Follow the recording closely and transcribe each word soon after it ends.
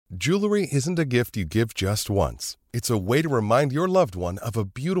Jewelry isn't a gift you give just once. It's a way to remind your loved one of a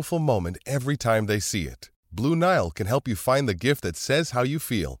beautiful moment every time they see it. Blue Nile can help you find the gift that says how you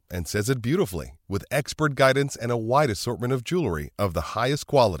feel and says it beautifully, with expert guidance and a wide assortment of jewelry of the highest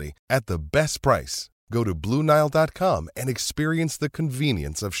quality at the best price. Go to BlueNile.com and experience the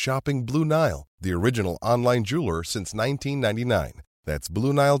convenience of shopping Blue Nile, the original online jeweler since 1999. That's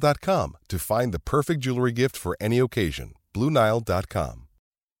BlueNile.com to find the perfect jewelry gift for any occasion. BlueNile.com.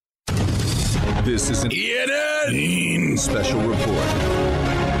 This is an ENN special report.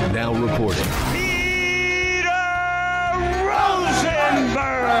 Now reporting.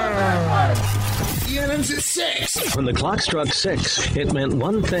 ENN's at 6. When the clock struck 6, it meant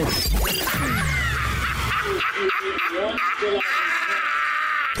one thing.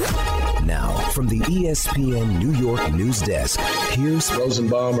 Now, from the ESPN New York news desk, here's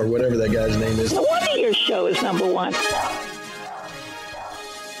Rosenbaum or whatever that guy's name is. No wonder your show is number one.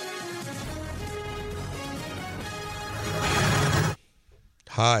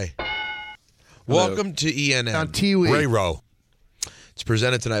 Hi. Welcome to ENN. On TV. Ray Rowe. It's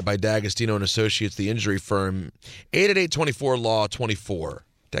presented tonight by D'Agostino and Associates, the injury firm. 888-24-LAW-24.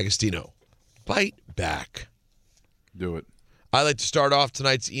 D'Agostino. Bite back. Do it. I'd like to start off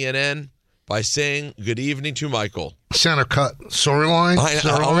tonight's ENN by saying good evening to Michael. Center cut storyline.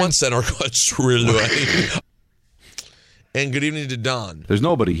 I want center cut storyline. And good evening to Don. There's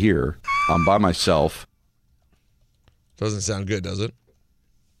nobody here. I'm by myself. Doesn't sound good, does it?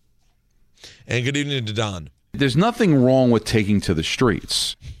 And good evening to Don. There's nothing wrong with taking to the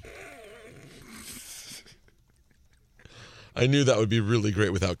streets. I knew that would be really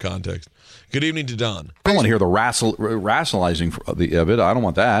great without context. Good evening to Don. I don't want to hear the rationalizing of it. I don't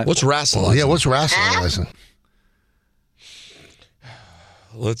want that. What's rationalizing? Yeah, what's rationalizing?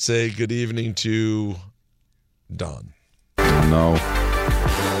 Let's say good evening to Don. No.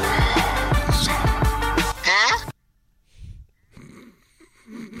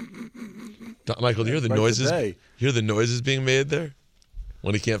 Michael, do you hear the noises? You hear the noises being made there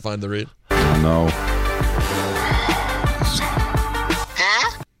when he can't find the read? No.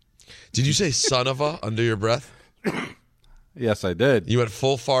 Did you say son of a under your breath? Yes, I did. You went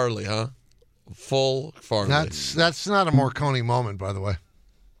full Farley, huh? Full Farley. That's not a Marconi moment, by the way.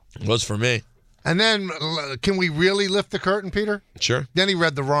 It was for me. And then, can we really lift the curtain, Peter? Sure. Then he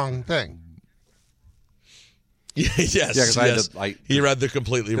read the wrong thing. Yes. He read the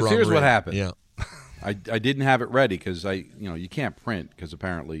completely wrong. Here's read. What happened. Yeah. I didn't have it ready because you can't print because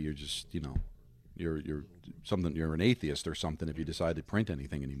apparently you're just you're an atheist or something if you decide to print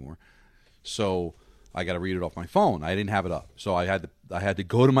anything anymore. So I got to read it off my phone. I didn't have it up, so I had to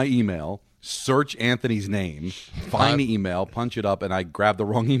go to my email, search Anthony's name, find the email, punch it up, and I grabbed the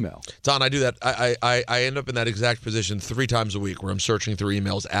wrong email. Don, I do that. I end up in that exact position 3 times a week where I'm searching through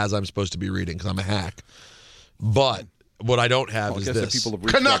emails as I'm supposed to be reading because I'm a hack. But what I don't have is this. People have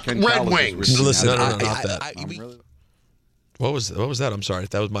Canuck Red Wings. Listen, no, not that. What was that? I'm sorry.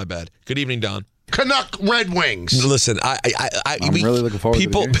 That was my bad. Good evening, Don. Canuck Red Wings. Listen, I'm really looking forward to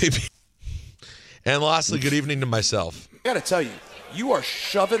it. And lastly, good evening to myself. I got to tell you, you are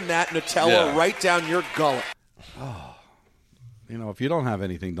shoving that Nutella right down your gullet. Oh, if you don't have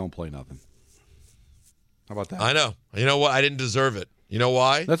anything, don't play nothing. How about that? I know. You know what? I didn't deserve it. You know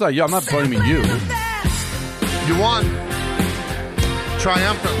why? That's not you. I'm not blaming you. You won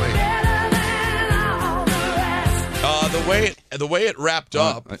triumphantly. The way it wrapped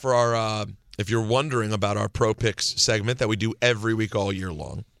up for our, if you're wondering about our Pro Picks segment that we do every week all year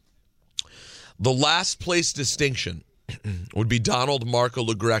long, the last place distinction would be Donald Marco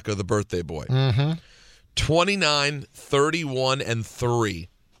LaGreca, the birthday boy. 29, 31, and 3.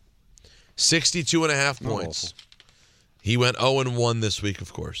 62.5 points. He went 0-1 this week,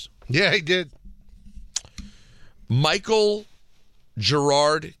 of course. Yeah, he did. Michael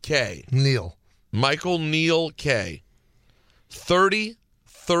Gerard K. Michael Neal K. 30,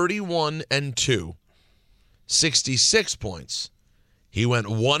 31, and 2. 66 points. He went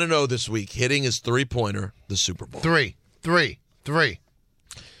 1-0 this week, hitting his three-pointer, the Super Bowl. 3.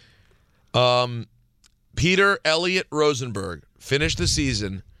 Peter Elliott Rosenberg finished the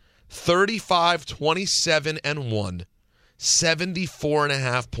season 35, 27, and 1,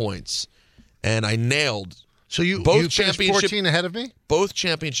 74.5 points. And I nailed So you finished 14 ahead of me? Both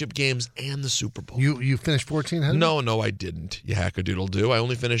championship games and the Super Bowl. You finished 14 ahead of me? No, I didn't. You hackadoodle-do. I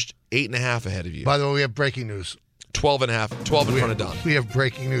only finished 8.5 ahead of you. By the way, we have breaking news. 12.5. 12 in front of Don. We have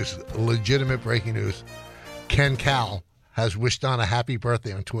breaking news. Legitimate breaking news. Ken Cal has wished Don a happy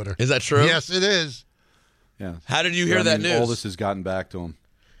birthday on Twitter. Is that true? Yes, it is. Yeah. How did you hear that news? All this has gotten back to him.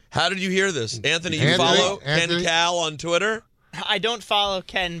 How did you hear this? Anthony, you follow Ken Cal on Twitter? I don't follow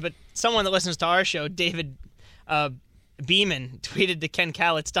Ken, but someone that listens to our show, David Beeman, tweeted to Ken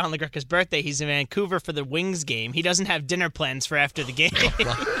Cal, it's Don LaGreca's birthday. He's in Vancouver for the Wings game. He doesn't have dinner plans for after the game.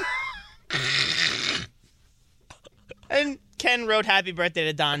 And Ken wrote happy birthday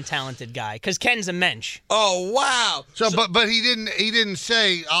to Don, talented guy, because Ken's a mensch. Oh, wow. So but he didn't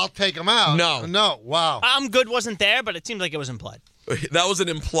say, I'll take him out. No, wow. I'm good wasn't there, but it seemed like it was implied. That was an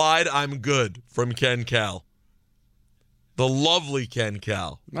implied I'm good from Ken Cal. The lovely Ken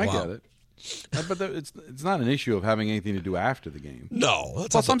Cal. I get it. But it's not an issue of having anything to do after the game. No.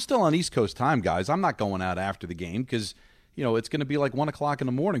 Plus, I'm still on East Coast time, guys. I'm not going out after the game because, it's going to be like 1 o'clock in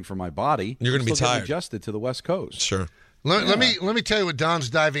the morning for my body. You're going to be tired. Adjusted to the West Coast. Sure. Let me tell you what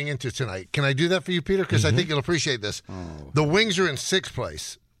Don's diving into tonight. Can I do that for you, Peter? Because I think you'll appreciate this. Oh. The Wings are in 6th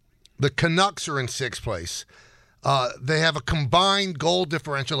place. The Canucks are in 6th place. They have a combined goal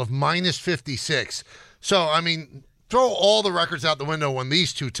differential of minus 56. So, I mean, throw all the records out the window when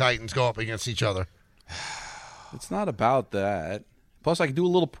these two Titans go up against each other. It's not about that. Plus, I can do a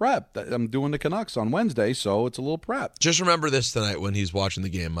little prep. I'm doing the Canucks on Wednesday, so it's a little prep. Just remember this tonight when he's watching the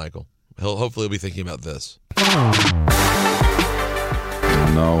game, Michael. Hopefully he'll be thinking about this.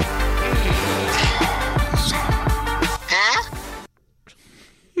 No.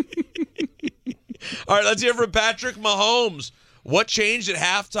 All right, let's hear from Patrick Mahomes. What changed at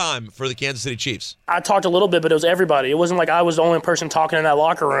halftime for the Kansas City Chiefs? I talked a little bit, but it was everybody. It wasn't like I was the only person talking in that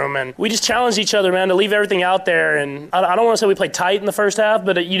locker room. And we just challenged each other, man, to leave everything out there. And I don't want to say we played tight in the first half,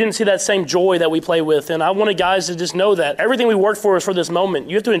 but you didn't see that same joy that we play with. And I wanted guys to just know that everything we worked for is for this moment.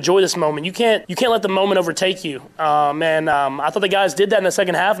 You have to enjoy this moment. You can't let the moment overtake you. I thought the guys did that in the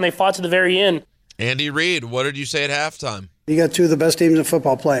second half, and they fought to the very end. Andy Reid, what did you say at halftime? You got two of the best teams in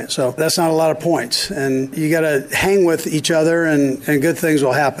football playing, so that's not a lot of points. And you got to hang with each other, and good things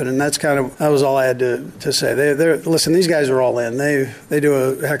will happen. And that was all I had to say. Listen, these guys are all in. They do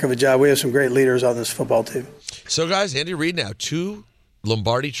a heck of a job. We have some great leaders on this football team. So, guys, Andy Reid now 2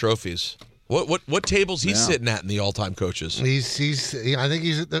 Lombardi trophies. What table's he sitting at in the all-time coaches? I think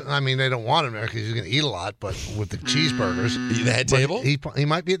he's. They don't want him there because he's going to eat a lot, but with the cheeseburgers, the head table. He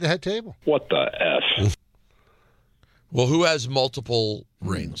might be at the head table. What the F? Well, who has multiple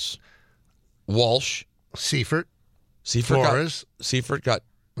rings? Walsh, Seifert, Flores. Seifert got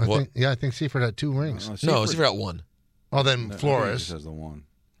what? I think Seifert had 2 rings. Seifert got 1. Oh, then Flores has the 1.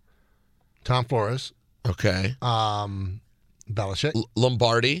 Tom Flores. Okay. Belichick.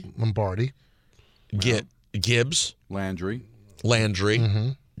 Lombardi. Gibbs. Landry. Mm-hmm.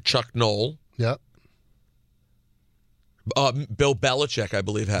 Chuck Noll. Yep. Bill Belichick, I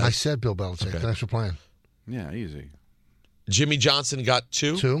believe, has. I said Bill Belichick. Okay. Thanks for playing. Yeah, easy. Jimmy Johnson got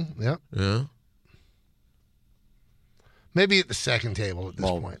 2. 2, yep. Yeah. Maybe at the second table at this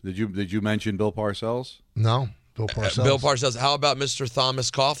point. Did you mention Bill Parcells? No, Bill Parcells. Bill Parcells. How about Mr.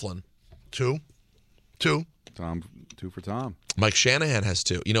 Thomas Coughlin? 2. Tom, 2 for Tom. Mike Shanahan has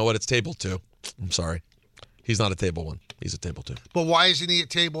 2. You know what? It's table 2. I'm sorry. He's not a table 1. He's a table 2. But why isn't he at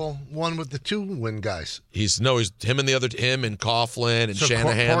table 1 with the 2 win guys? He's him and Coughlin and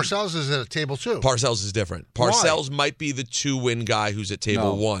Shanahan. Parcells is at a table 2. Parcells is different. Parcells might be the 2 win guy who's at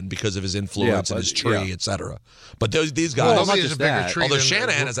table 1 because of his influence and his tree, etc. But these guys, nobody has a bigger tree. Although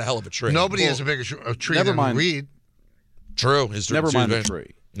Shanahan has a hell of a tree. Nobody has a bigger tree than Reid. True. Never mind the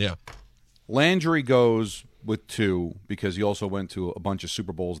tree. Yeah. Landry goes with 2 because he also went to a bunch of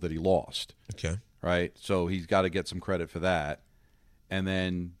Super Bowls that he lost. Okay. Right? So he's got to get some credit for that. And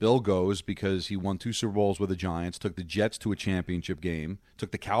then Bill goes because he won 2 Super Bowls with the Giants, took the Jets to a championship game,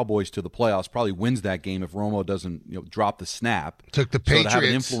 took the Cowboys to the playoffs, probably wins that game if Romo doesn't drop the snap. Took the Patriots to have an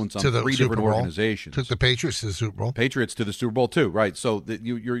influence on to the 3 Super different Bowl. organizations. Took the Patriots to the Super Bowl. Patriots to the Super Bowl too, right? So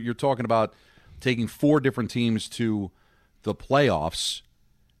you're talking about taking 4 different teams to the playoffs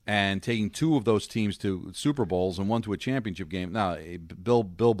and taking 2 of those teams to Super Bowls and 1 to a championship game. Now, Bill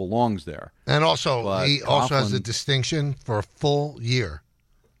belongs there. And also, But he also has Coughlin- the distinction for a full year.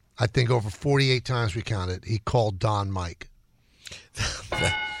 I think over 48 times we counted, he called Don Mike.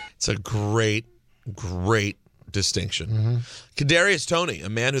 It's a great distinction. Mm-hmm. Kadarius Toney, a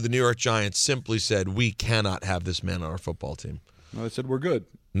man who the New York Giants simply said, we cannot have this man on our football team. No, they said we're good.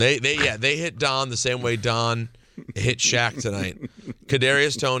 They hit Don the same way Don hit Shaq tonight.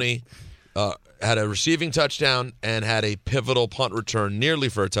 Kadarius Toney had a receiving touchdown and had a pivotal punt return nearly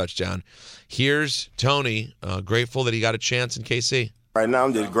for a touchdown. Here's Toney, grateful that he got a chance in KC. Right now,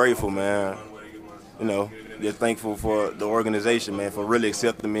 I'm just grateful, man. Just thankful for the organization, man, for really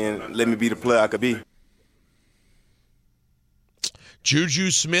accepting me and letting me be the player I could be. Juju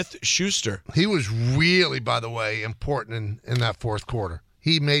Smith-Schuster. He was really, by the way, important in that fourth quarter.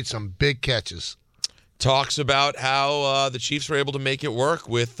 He made some big catches. talks about how the Chiefs were able to make it work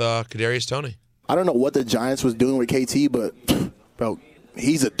with Kadarius Toney. I don't know what the Giants was doing with KT, but, bro,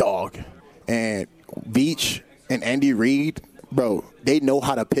 he's a dog. And Veach and Andy Reid, bro, they know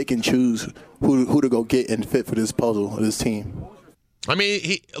how to pick and choose who to go get and fit for this puzzle of this team. I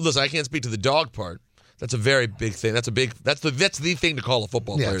mean, listen, I can't speak to the dog part. That's a very big thing. That's the thing to call a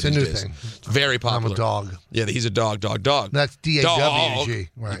football player it's a these new days. thing. It's very popular. I'm a dog. Yeah, he's a dog. That's D-A-W-G.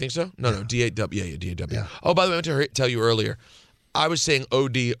 Right. You think so? No, D-A-W. Yeah, D-A-W. Yeah. Oh, by the way, I meant to tell you earlier, I was saying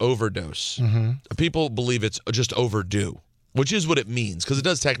OD, overdose. Mm-hmm. People believe it's just overdue, which is what it means, because it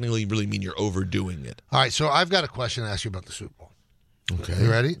does technically really mean you're overdoing it. All right, so I've got a question to ask you about the Super Bowl. Okay. You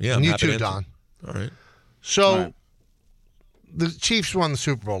ready? Yeah, and I'm you happy to too, answer. Don. All right. So, the Chiefs won the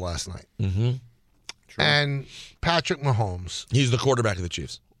Super Bowl last night. Mm-hmm. And Patrick Mahomes. He's the quarterback of the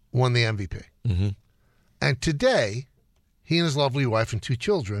Chiefs. Won the MVP. Mm-hmm. And today, he and his lovely wife and 2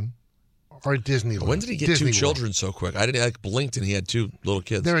 children are at Disneyland. When did he get Disney 2 children so quick? I blinked and he had 2 little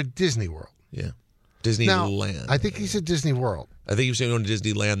kids. They're at Disney World. Yeah. Now, Disneyland. I think he's at Disney World. I think he was going to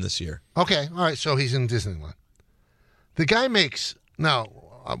Disneyland this year. Okay, all right, so he's in Disneyland. The guy makes, now,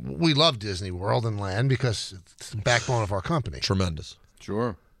 we love Disney World and Land because it's the backbone of our company. Tremendous.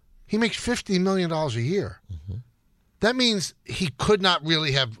 Sure. He makes $50 million a year. Mm-hmm. That means he could not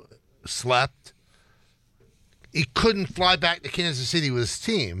really have slept. He couldn't fly back to Kansas City with his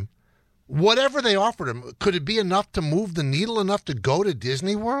team. Whatever they offered him, could it be enough to move the needle enough to go to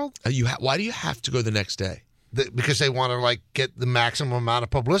Disney World? Why do you have to go the next day? Because they want to get the maximum amount of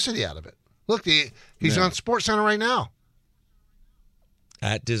publicity out of it. Look, he's on SportsCenter right now.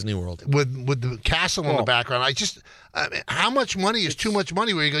 At Disney World. With the castle in the background. I mean, how much money is too much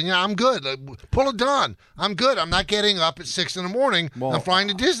money where you go, I'm good. Pull it down. I'm good. I'm not getting up at 6 in the morning. I'm flying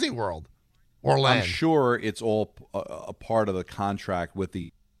to Disney World or Land. I'm sure it's all a part of the contract with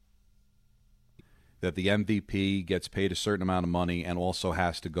that the MVP gets paid a certain amount of money and also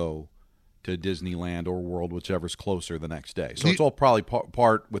has to go to Disneyland or World, whichever's closer the next day. So it's all probably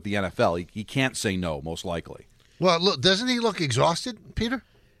part with the NFL. He can't say no, most likely. Well, look, doesn't he look exhausted, Peter?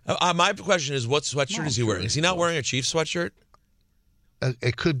 My question is, what sweatshirt is he wearing? Is he not wearing a Chiefs sweatshirt?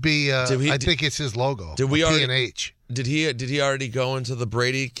 It could be. I think it's his logo. Did we already? P&H. Did he already go into the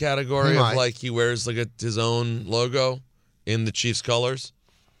Brady category of he wears his own logo in the Chiefs colors?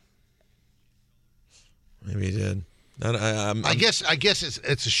 Maybe he did. I guess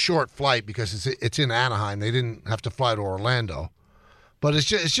it's a short flight because it's in Anaheim. They didn't have to fly to Orlando. But it's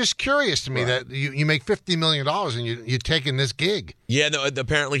just curious to me that you make $50 million and you're taking this gig. Yeah, no.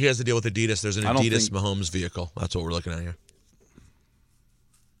 Apparently he has to deal with Adidas. There's an Adidas Mahomes vehicle. That's what we're looking at here.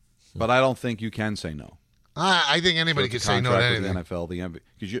 But I don't think you can say no. I think anybody can say no to anything. The NFL, the MVP,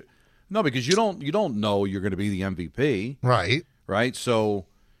 because you don't know you're going to be the MVP, right? So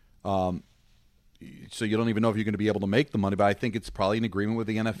you don't even know if you're going to be able to make the money. But I think it's probably an agreement with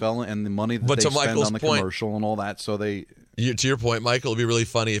the NFL and the money that they spend on the commercial and all that. So they. To your point, Michael, it'd be really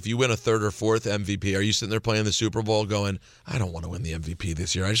funny if you win a 3rd or 4th MVP. Are you sitting there playing the Super Bowl going, I don't want to win the MVP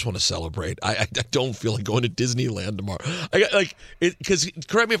this year. I just want to celebrate. I don't feel like going to Disneyland tomorrow. Because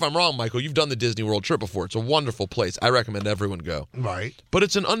correct me if I'm wrong, Michael, you've done the Disney World trip before. It's a wonderful place. I recommend everyone go. Right. But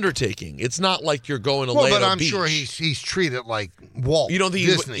it's an undertaking. It's not like you're going to lay but on a I'm beach. sure he's treated like Walt You don't think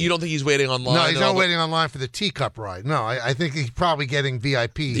Disney. You don't think he's waiting online? No, he's not waiting online for the teacup ride. No, I think he's probably getting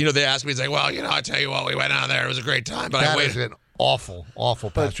VIP. They asked me, he's like, well, I tell you what, we went out there. It was a great time. But I waited. That is an awful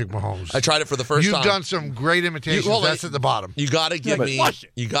Patrick Mahomes. I tried it for the first time. You've done some great imitations. That's at the bottom. You got to give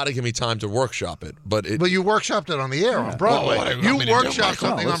me time to workshop it. But you workshopped it on the air on Broadway. You workshopped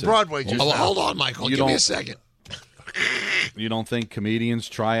something on Broadway. Hold on, Michael. Give me a second. You don't think comedians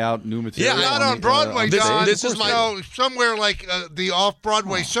try out new material? Yeah, not on Broadway, Don. This is somewhere like the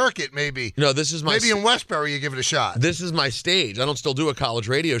off-Broadway circuit, maybe. No, this is my. Maybe in Westbury, you give it a shot. This is my stage. I don't still do a college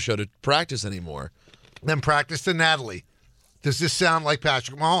radio show to practice anymore. Then practice to Natalie. Does this sound like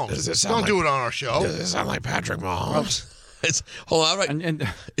Patrick Mahomes? Don't do it on our show. Does this sound like Patrick Mahomes? Hold on. Right.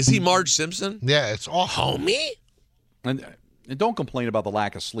 Is he Marge Simpson? Yeah, it's awful. Homie? And don't complain about the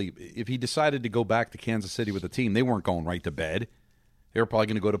lack of sleep. If he decided to go back to Kansas City with the team, they weren't going right to bed. They were probably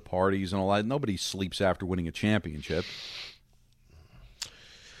going to go to parties and all that. Nobody sleeps after winning a championship.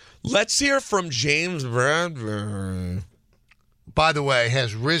 Let's hear from James Bradbury. By the way,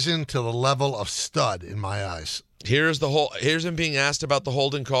 has risen to the level of stud in my eyes. Here's him being asked about the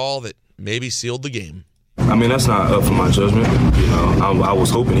holding call that maybe sealed the game. I mean, that's not up for my judgment. I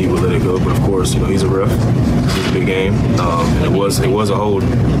was hoping he would let it go, but of course, he's a ref. It's a big game, and it was a hold,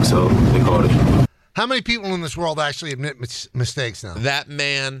 so they called it. How many people in this world actually admit mistakes now? That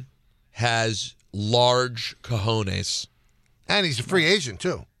man has large cojones, and he's a free agent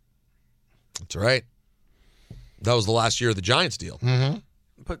too. That's right. That was the last year of the Giants deal. Mm-hmm.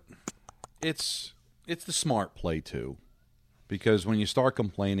 But it's the smart play, too. Because when you start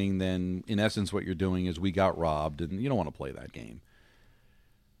complaining, then in essence what you're doing is we got robbed, and you don't want to play that game.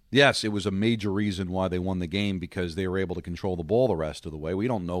 Yes, it was a major reason why they won the game because they were able to control the ball the rest of the way. We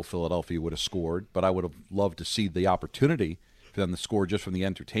don't know if Philadelphia would have scored, but I would have loved to see the opportunity for them to score just from the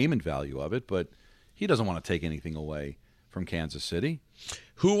entertainment value of it. But he doesn't want to take anything away from Kansas City.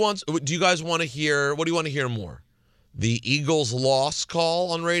 Do you guys want to hear, what do you want to hear more? The Eagles' loss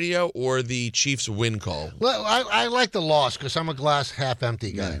call on radio or the Chiefs' win call? Well, I like the loss because I'm a glass half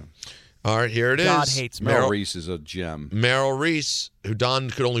empty guy. Yeah. All right, here it is. God hates Merrill Reese is a gem. Merrill Reese, who Don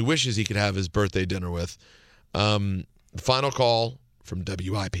could only wishes he could have his birthday dinner with. The final call from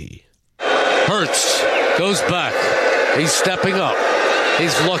WIP. Hurts goes back. He's stepping up.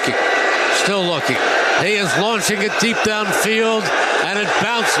 He's looking. Still looking. He is launching it deep downfield, and it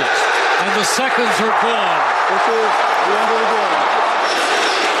bounces. And the seconds are gone. This is the end of the game.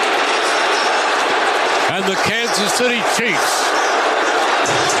 And the Kansas City Chiefs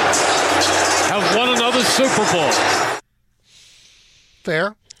have won another Super Bowl.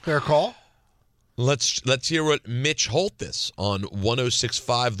 Fair call. Let's hear what Mitch Holthus on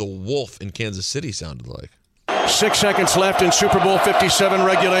 106.5 The Wolf in Kansas City sounded like. 6 seconds left in Super Bowl 57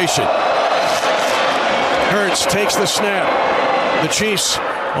 regulation. Hurts takes the snap. The Chiefs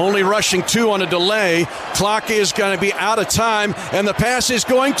only rushing 2 on a delay. Clock is going to be out of time, and the pass is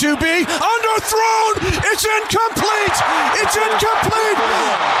going to be underthrown. It's incomplete. It's incomplete.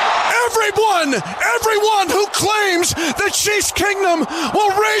 Everyone who claims the Chiefs Kingdom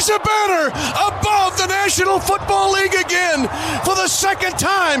will raise a banner above the National Football League again for the second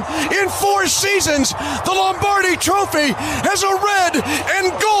time in 4 seasons. The Lombardi Trophy has a red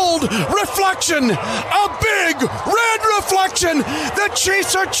and gold reflection, a big red reflection. The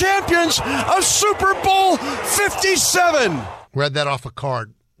Chiefs are champions of Super Bowl 57. Read that off a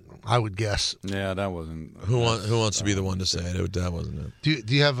card, I would guess. Yeah, that wasn't. Who wants to be the one to say it? That wasn't it.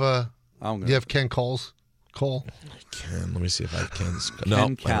 Do you have Ken Cole's? Cole? Ken, let me see if I have Ken's.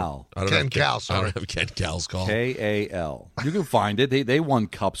 Ken Cal. I don't have Ken Cal's call. K-A-L. You can find it. They won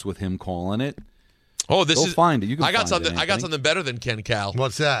cups with him calling it. Oh, find it. You can. I got find something. it, I got something better than Ken Cal.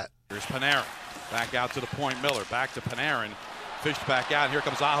 What's that? Here's Panarin. Back out to the point. Miller back to Panarin. Fished back out. Here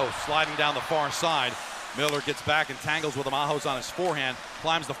comes Aho sliding down the far side. Miller gets back and tangles with him. Aho's on his forehand.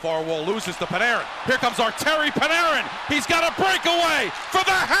 Climbs the far wall. Loses to Panarin. Here comes Artemi Panarin. He's got a breakaway for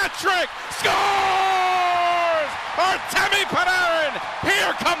the hat trick. Scores! Artemi Panarin.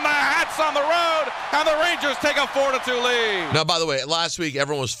 Here come the Hats on the road. And the Rangers take a 4-2 lead. Now, by the way, last week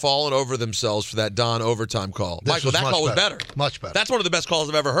everyone was falling over themselves for that Don overtime call. Michael, that call was better. Much better. That's one of the best calls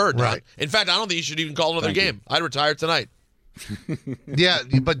I've ever heard. Right. Don. In fact, I don't think you should even call another game. I'd retire tonight. Yeah,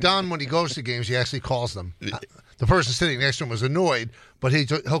 but Don, when he goes to games, he actually calls them. The person sitting next to him was annoyed, but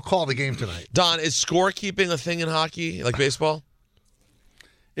he'll call the game tonight. Don, is scorekeeping a thing in hockey, like baseball?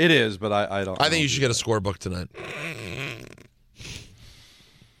 It is, but I don't. I think you should get a scorebook tonight.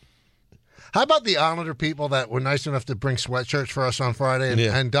 How about the Islander people that were nice enough to bring sweatshirts for us on Friday,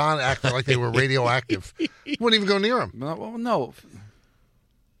 and Don acted like they were radioactive? Wouldn't even go near them. No.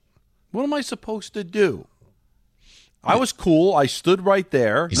 What am I supposed to do? I was cool. I stood right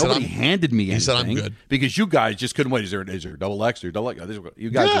there. Nobody handed me anything. He said, I'm good. Because you guys just couldn't wait. Is there double X or double X?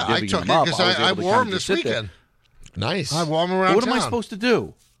 You guys were giving them up. because I wore them this weekend. Nice. I wore them around What town. am I supposed to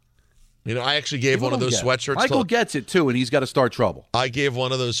do? You know, I actually gave one of those sweatshirts. Michael gets it, too, and he's got to start trouble. I gave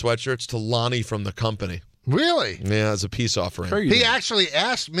one of those sweatshirts to Lonnie from the company. Really? Yeah, as a peace offering. Sure He actually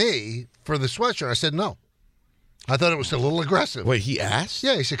asked me for the sweatshirt. I said no. I thought it was a little aggressive. Wait, he asked?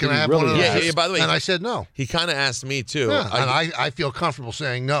 Yeah, he said, can I have one of those? Yeah, by the way. And I said no. He kind of asked me, too. Yeah, and I feel comfortable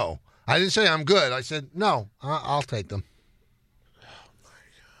saying no. I didn't say I'm good. I said, no, I'll take them.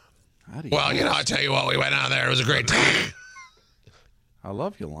 Well, I tell you what, we went out there. It was a great time. I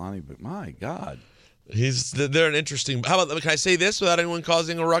love you, Lonnie, but my God. They're an interesting. How about, can I say this without anyone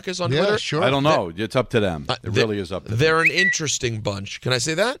causing a ruckus on Twitter? Yeah, sure. I don't know. It's up to them. It really is up to them. They're an interesting bunch. Can I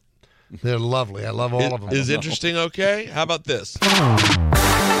say that? They're lovely. I love all of them. Is interesting okay? How about this?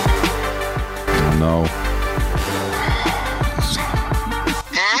 No.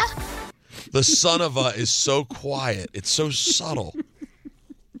 The son of a is so quiet. It's so subtle.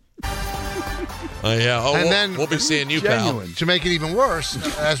 Yeah. Oh, and then we'll be seeing you, genuine. pal. To make it even worse,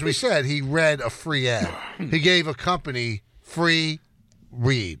 as we said, he read a free ad. He gave a company free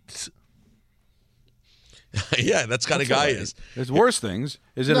reads. Yeah, that's kind of guy he is. There's worse things.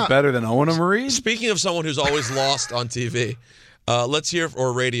 Isn't it better than Owen and Marie? Speaking of someone who's always lost on TV,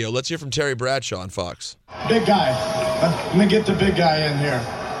 or radio, let's hear from Terry Bradshaw on Fox. Big guy. Let me get the big guy in here.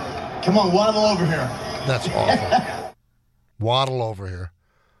 Come on, waddle over here. That's awful. Waddle over here.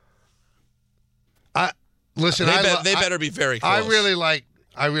 Listen, they better be very close. I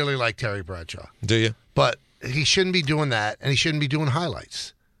really like Terry Bradshaw. Do you? But he shouldn't be doing that, and he shouldn't be doing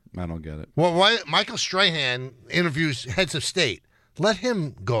highlights. I don't get it. Well, why Michael Strahan interviews heads of state? Let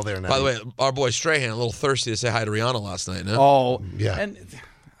him go there now. By the way, our boy Strahan, a little thirsty to say hi to Rihanna last night. No? Oh, yeah. And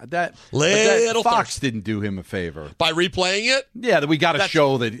that Little Fox didn't do him a favor. By replaying it? Yeah, we got to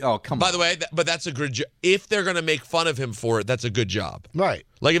show that, come on. By the way, but that's a good job. If they're going to make fun of him for it, that's a good job. Right.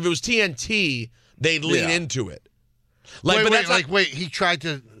 Like if it was TNT, they'd lean into it. Wait, he tried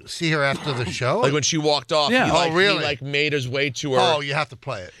to see her after the show? Like when she walked off, Yeah. he, Really? he made his way to her. Oh, you have to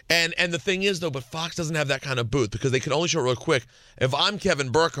play it. And the thing is, though, but Fox doesn't have that kind of booth because they can only show it real quick. If I'm Kevin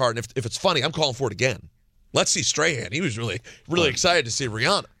Burkhardt, and if it's funny, I'm calling for it again. Let's see Strahan. He was really excited to see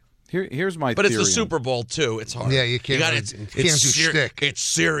Rihanna. Here's my But theory. It's the Super Bowl, too. It's hard. Yeah, you can't do shtick. It's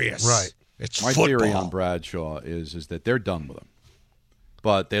serious. Right. It's my football. theory on Bradshaw is that they're done with him.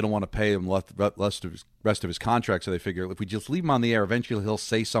 But they don't want to pay him rest of his contract, so they figure if we just leave him on the air, eventually he'll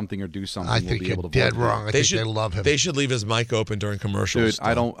say something or do something. I we'll think be you're able to dead vote wrong. I think they love him. They should leave his mic open during commercials. Dude,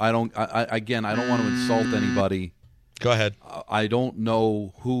 I don't want to insult anybody. Go ahead. I don't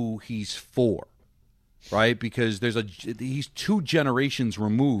know who he's for, right? Because he's 2 generations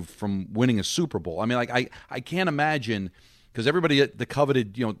removed from winning a Super Bowl. I mean, like I can't imagine, because everybody the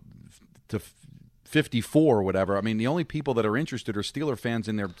coveted, to 54 or whatever. I mean, the only people that are interested are Steeler fans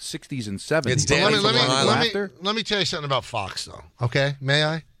in their 60s and 70s. It's Danny from Long Island. Let me tell you something about Fox, though. Okay, may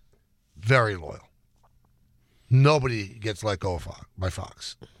I? Very loyal. Nobody gets let go by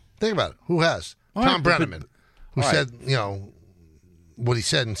Fox. Think about it. Who has? All Tom right, Brenneman, who said, what he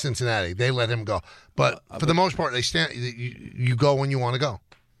said in Cincinnati. They let him go. But for the most part, they stand. You go when you want to go.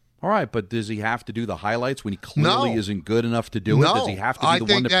 All right, but does he have to do the highlights when he clearly isn't good enough to do it? Does he have to be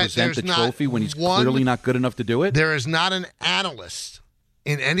the one to present the trophy when he's clearly not good enough to do it? There is not an analyst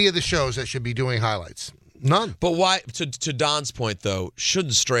in any of the shows that should be doing highlights. None. But why, to Don's point, though,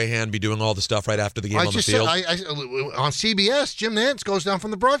 shouldn't Strahan be doing all the stuff right after the game on the field? On CBS, Jim Nantz goes down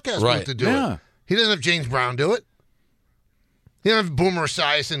from the broadcast booth to do it. He doesn't have James Brown do it. He doesn't have Boomer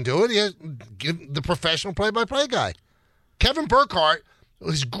Esiason do it. He has the professional play-by-play guy. Kevin Burkhardt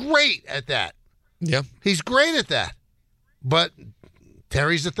was great at that. Yeah. He's great at that. But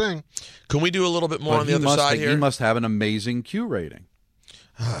Terry's the thing. Can we do a little bit more on the other side here? He must have an amazing Q rating.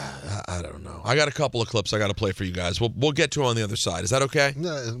 I don't know. I got a couple of clips I got to play for you guys. We'll get to it on the other side. Is that okay?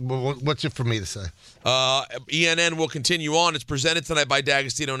 What's it for me to say? ENN will continue on. It's presented tonight by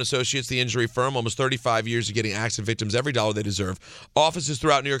D'Agostino & Associates, the injury firm. Almost 35 years of getting accident victims every dollar they deserve. Offices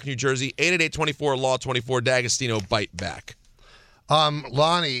throughout New York, New Jersey. 888-24-LAW-24. D'Agostino, bite back.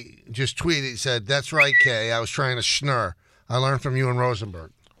 Lonnie just tweeted, said, "That's right, Kay. I was trying to schnur. I learned from you and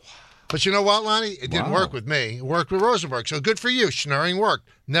Rosenberg." But you know what, Lonnie? It didn't work with me. It worked with Rosenberg. So good for you. Schnurring worked.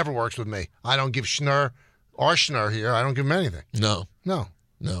 Never works with me. I don't give schnur or schnur here. I don't give him anything. No.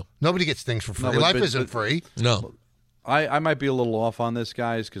 Nobody gets things for free. No, Life isn't free. No. I might be a little off on this,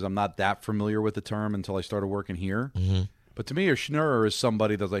 guys, because I'm not that familiar with the term until I started working here. Mm-hmm. But to me, a schnurrer is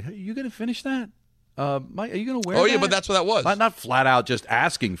somebody that's like, hey, you going to finish that? Mike, are you going to wear that? Oh, yeah, but that's what that was. Not flat out just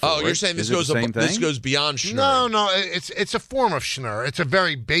asking for it. Oh, you're saying this goes beyond schnur. No, it's a form of schnur. It's a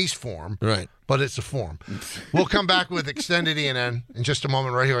very base form. Right. But it's a form. We'll come back with Extended ENN in just a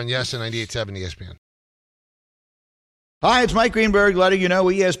moment right here on Yes and 98.7 ESPN. Hi, it's Mike Greenberg letting you know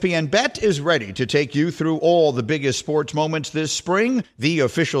ESPN Bet is ready to take you through all the biggest sports moments this spring. The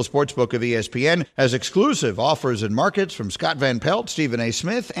official sportsbook of ESPN has exclusive offers and markets from Scott Van Pelt, Stephen A.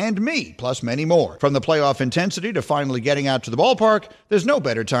 Smith, and me, plus many more. From the playoff intensity to finally getting out to the ballpark, there's no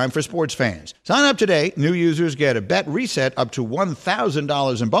better time for sports fans. Sign up today. New users get a bet reset up to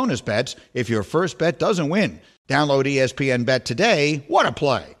 $1,000 in bonus bets if your first bet doesn't win. Download ESPN Bet today. What a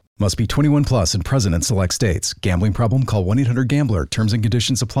play. Must be 21 plus and present in select states. Gambling problem? Call 1-800-GAMBLER. Terms and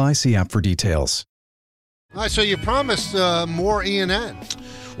conditions apply. See app for details. All right, so you promised more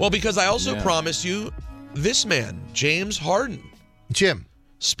ENN. Well, because I also promised you this man, James Harden. Jim.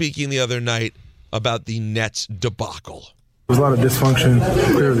 Speaking the other night about the Nets debacle. There was a lot of dysfunction,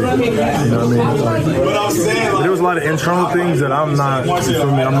 clearly. You know what I mean? But there was a lot of internal things that I'm not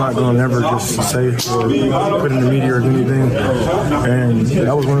going to never just say or put in the media or do anything. And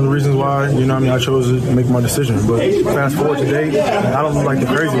that was one of the reasons why, I chose to make my decision. But fast forward today, I don't look like the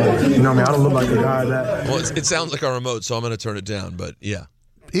crazy one. I don't look like the guy that... Well, it sounds like a remote, so I'm going to turn it down, but yeah.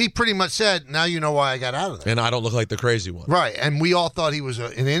 He pretty much said, now you know why I got out of there. And I don't look like the crazy one. Right, and we all thought he was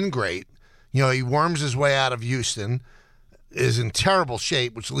an ingrate. He worms his way out of Houston, is in terrible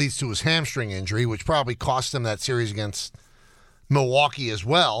shape, which leads to his hamstring injury, which probably cost him that series against Milwaukee as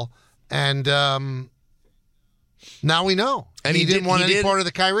well. And Now we know. And he didn't want any part of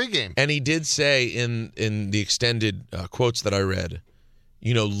the Kyrie game. And he did say in the extended quotes that I read,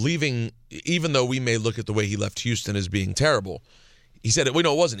 leaving, even though we may look at the way he left Houston as being terrible, he said, it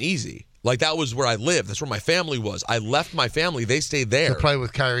wasn't easy. Like, that was where I lived. That's where my family was. I left my family. They stayed there. To play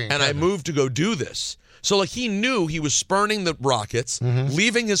with Kyrie and I moved to go do this. So, like, he knew he was spurning the Rockets,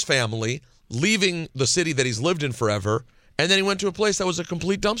 leaving his family, leaving the city that he's lived in forever, and then he went to a place that was a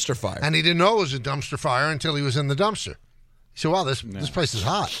complete dumpster fire. And he didn't know it was a dumpster fire until he was in the dumpster. He said, wow, this place is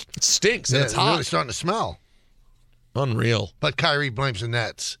hot. It stinks, and it's hot. It's really starting to smell. Unreal. But Kyrie blames the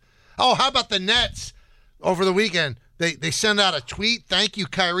Nets. Oh, how about the Nets over the weekend? They send out a tweet. Thank you,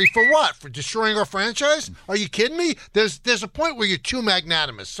 Kyrie, for what? For destroying our franchise? Are you kidding me? There's a point where you're too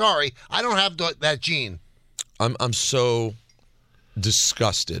magnanimous. Sorry, I don't have that gene. I'm so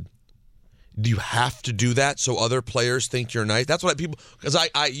disgusted. Do you have to do that so other players think you're nice? That's what people, because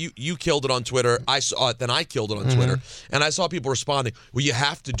you killed it on Twitter. I saw it, then I killed it on Twitter, and I saw people responding. Well, you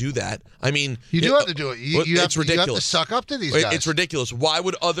have to do that. I mean, you do have to do it. It's ridiculous. You have to suck up to these guys. It's ridiculous. Why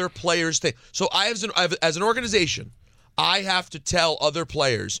would other players think? So as an organization, I have to tell other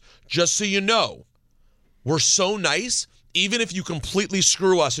players, just so you know, we're so nice. Even if you completely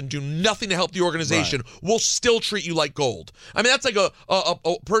screw us and do nothing to help the organization, we'll still treat you like gold. I mean, that's like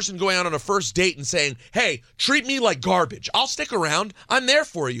a person going out on a first date and saying, hey, treat me like garbage. I'll stick around. I'm there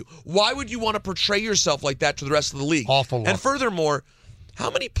for you. Why would you want to portray yourself like that to the rest of the league? Awful. And furthermore, how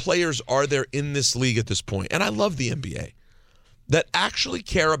many players are there in this league at this point, and I love the NBA, that actually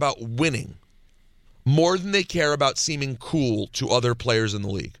care about winning more than they care about seeming cool to other players in the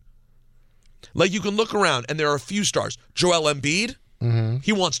league? Like, you can look around, and there are a few stars. Joel Embiid,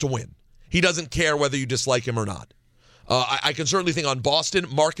 he wants to win. He doesn't care whether you dislike him or not. I can certainly think on Boston,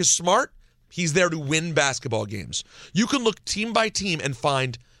 Marcus Smart, he's there to win basketball games. You can look team by team and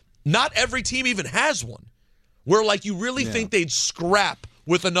find not every team even has one where, like, you really think they'd scrap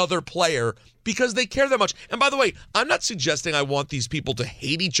with another player because they care that much. And by the way, I'm not suggesting I want these people to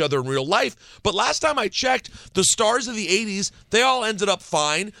hate each other in real life, but last time I checked, the stars of the 80s, they all ended up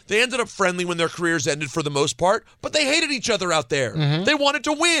fine. They ended up friendly when their careers ended for the most part, but they hated each other out there. They wanted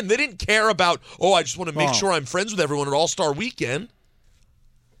to win. They didn't care about, I just want to make sure I'm friends with everyone at All-Star Weekend.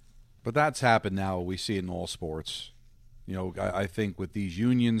 But that's happened now. We see it in all sports. I think with these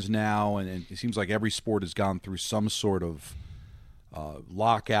unions now, and it seems like every sport has gone through some sort of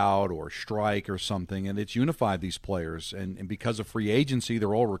lockout or strike or something, and it's unified these players. And because of free agency,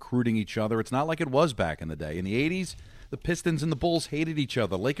 they're all recruiting each other. It's not like it was back in the day. In the 80s, the Pistons and the Bulls hated each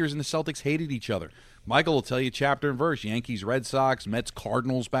other. Lakers and the Celtics hated each other. Michael will tell you chapter and verse. Yankees, Red Sox, Mets,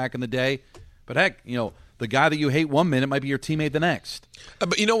 Cardinals back in the day. But heck, the guy that you hate one minute might be your teammate the next.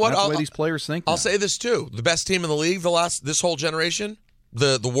 But you know what? That's the way these players think now. I'll say this too. The best team in the league this whole generation,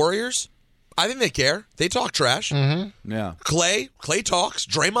 the Warriors, I think they care. They talk trash. Yeah. Clay talks.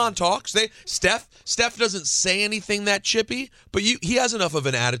 Draymond talks. Steph doesn't say anything that chippy, but he has enough of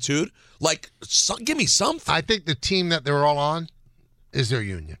an attitude. Like, give me something. I think the team that they're all on is their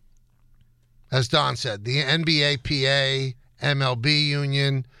union. As Don said, the NBA, PA, MLB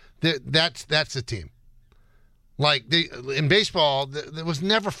union, that's the team. Like, in baseball, there was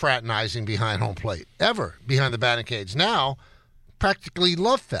never fraternizing behind home plate, ever, behind the batting cage. Now, practically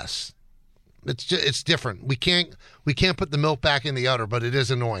love fest. It's different. We can't put the milk back in the udder, but it is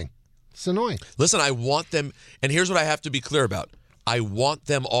annoying. It's annoying. Listen, I want them, and here's what I have to be clear about. I want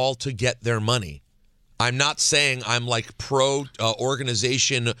them all to get their money. I'm not saying I'm like pro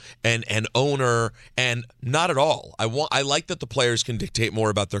organization and owner, and not at all. I like that the players can dictate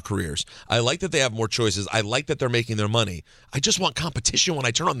more about their careers. I like that they have more choices. I like that they're making their money. I just want competition when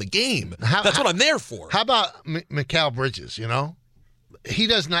I turn on the game. That's what I'm there for. How about Mikal Bridges, He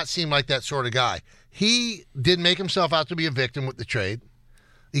does not seem like that sort of guy. He did make himself out to be a victim with the trade.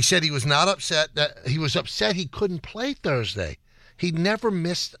 He said he was not upset. He was upset he couldn't play Thursday. He never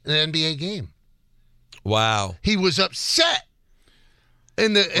missed an NBA game. Wow. He was upset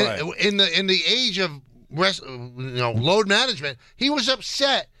in the age of load management. He was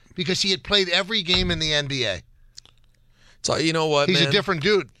upset because he had played every game in the NBA. So you know what, He's a different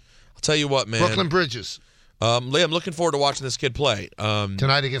dude. I'll tell you what, man. Brooklyn Bridges. Lee, I'm looking forward to watching this kid play.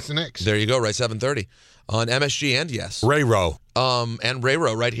 Tonight against the Knicks. There you go, right, 7:30 on MSG and yes. Ray-Ro. And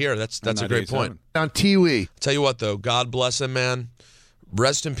Ray-Ro right here. That's a great point. On TV. Tell you what, though, God bless him, man.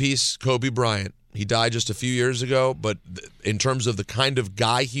 Rest in peace, Kobe Bryant. He died just a few years ago, but in terms of the kind of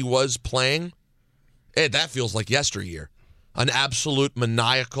guy he was playing, that feels like yesteryear. An absolute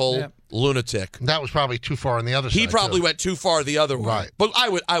maniacal lunatic. That was probably too far on the other side. He probably went too far the other way. Right. But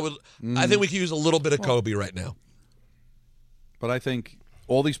I think we could use a little bit of Kobe right now. But I think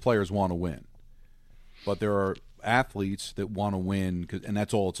all these players want to win. But there are athletes that want to win, and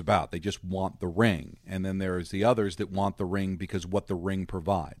that's all it's about. They just want the ring. And then there's the others that want the ring because what the ring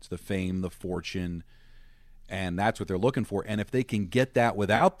provides, the fame, the fortune, and that's what they're looking for. And if they can get that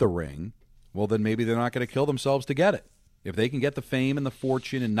without the ring, well, then maybe they're not going to kill themselves to get it. If they can get the fame and the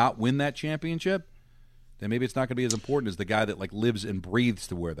fortune and not win that championship, then maybe it's not going to be as important as the guy that like lives and breathes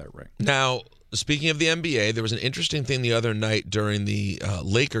to wear that ring. Now, speaking of the NBA, there was an interesting thing the other night during the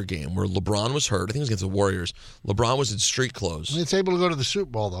Laker game where LeBron was hurt. I think it was against the Warriors. LeBron was in street clothes. He's able to go to the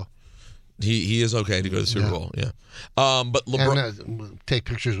Super Bowl, though. He is okay to go to the Super Bowl, yeah. But LeBron... And, take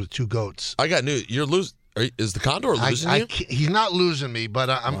pictures with two goats. I got news. You're losing... Is the Condor losing you? He's not losing me, but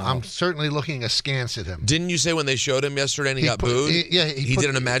I'm certainly looking askance at him. Didn't you say when they showed him yesterday and he got booed? He did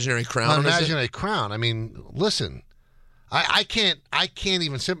an imaginary crown. An imaginary crown. I mean, listen, I can't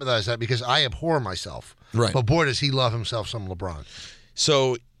even sympathize with that because I abhor myself. Right. But boy, does he love himself some LeBron.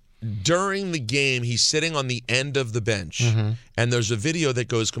 So during the game, he's sitting on the end of the bench, and there's a video that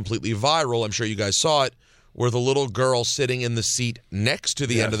goes completely viral. I'm sure you guys saw it, where the little girl sitting in the seat next to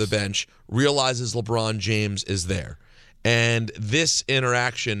the end of the bench realizes LeBron James is there. And this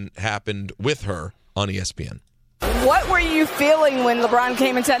interaction happened with her on ESPN. What were you feeling when LeBron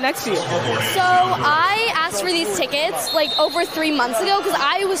came and sat next to you? So I asked for these tickets like over 3 months ago because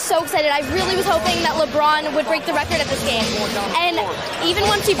I was so excited. I really was hoping that LeBron would break the record at this game. And even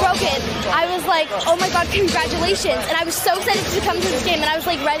once he broke it, I was like, oh my God, congratulations. And I was so excited to come to this game. And I was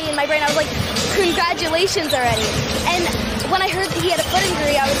like ready in my brain. I was like, congratulations already. And when I heard that he had a foot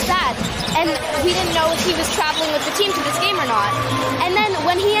injury, I was sad. And we didn't know if he was traveling with the team to this game or not. And then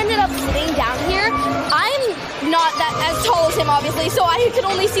when he ended up sitting down here, I'm not that as tall as him, obviously, so I could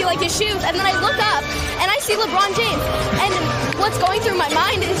only see like his shoes. And then I look up and I see LeBron James. And what's going through my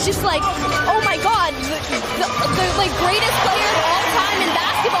mind is just like, oh my God, the like greatest player of all time in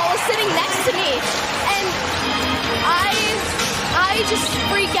basketball is sitting next to me. And I just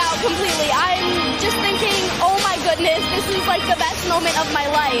freak out completely. I'm just thinking, oh my goodness, this is like the best moment of my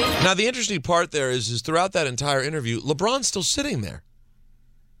life. Now, the interesting part there is throughout that entire interview, LeBron's still sitting there.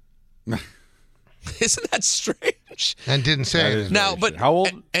 Isn't that strange? And didn't say it. Now, but how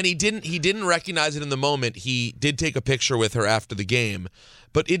old? And he didn't recognize it in the moment. He did take a picture with her after the game.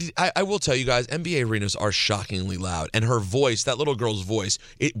 But I will tell you guys, NBA arenas are shockingly loud. And her voice, that little girl's voice,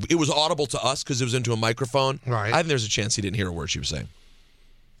 it was audible to us because it was into a microphone. Right. I think there's a chance he didn't hear a word she was saying.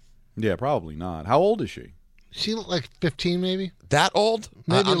 Yeah, probably not. How old is she? She looked like 15, maybe. That old?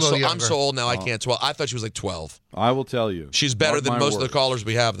 Maybe a little younger. I'm so old now I can't. 12. I thought she was like 12. I will tell you. She's better than most of the callers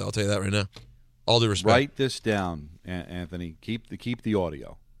we have, though. I'll tell you that right now. All due respect. Write this down, Anthony. Keep the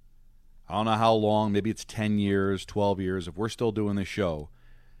audio. I don't know how long. Maybe it's 10 years, 12 years. If we're still doing this show,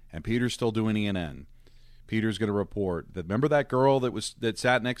 and Peter's still doing ENN, Peter's going to report that. Remember that girl that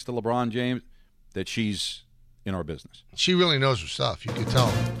sat next to LeBron James? That she's in our business. She really knows her stuff. You could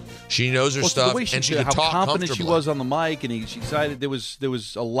tell. She knows her stuff, and she could how talk confident she comfortably. was on the mic, and she decided there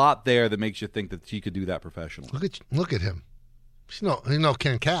was a lot there that makes you think that she could do that professionally. Look at him. He's no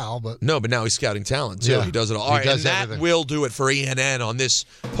Ken Cal, but no, but now he's scouting talent too. Yeah. He does it all. All right, and that will do it for ENN on this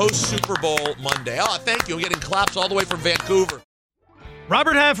post Super Bowl Monday. Oh, thank you. I'm getting claps all the way from Vancouver.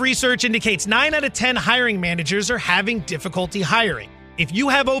 Robert Half research indicates 9 out of 10 hiring managers are having difficulty hiring. If you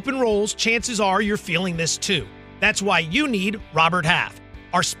have open roles, chances are you're feeling this too. That's why you need Robert Half.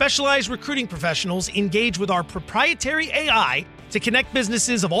 Our specialized recruiting professionals engage with our proprietary AI to connect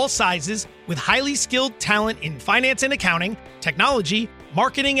businesses of all sizes with highly skilled talent in finance and accounting, technology,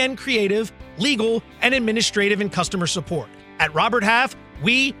 marketing and creative, legal, and administrative and customer support. At Robert Half,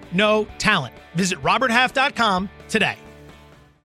 we know talent. Visit roberthalf.com today.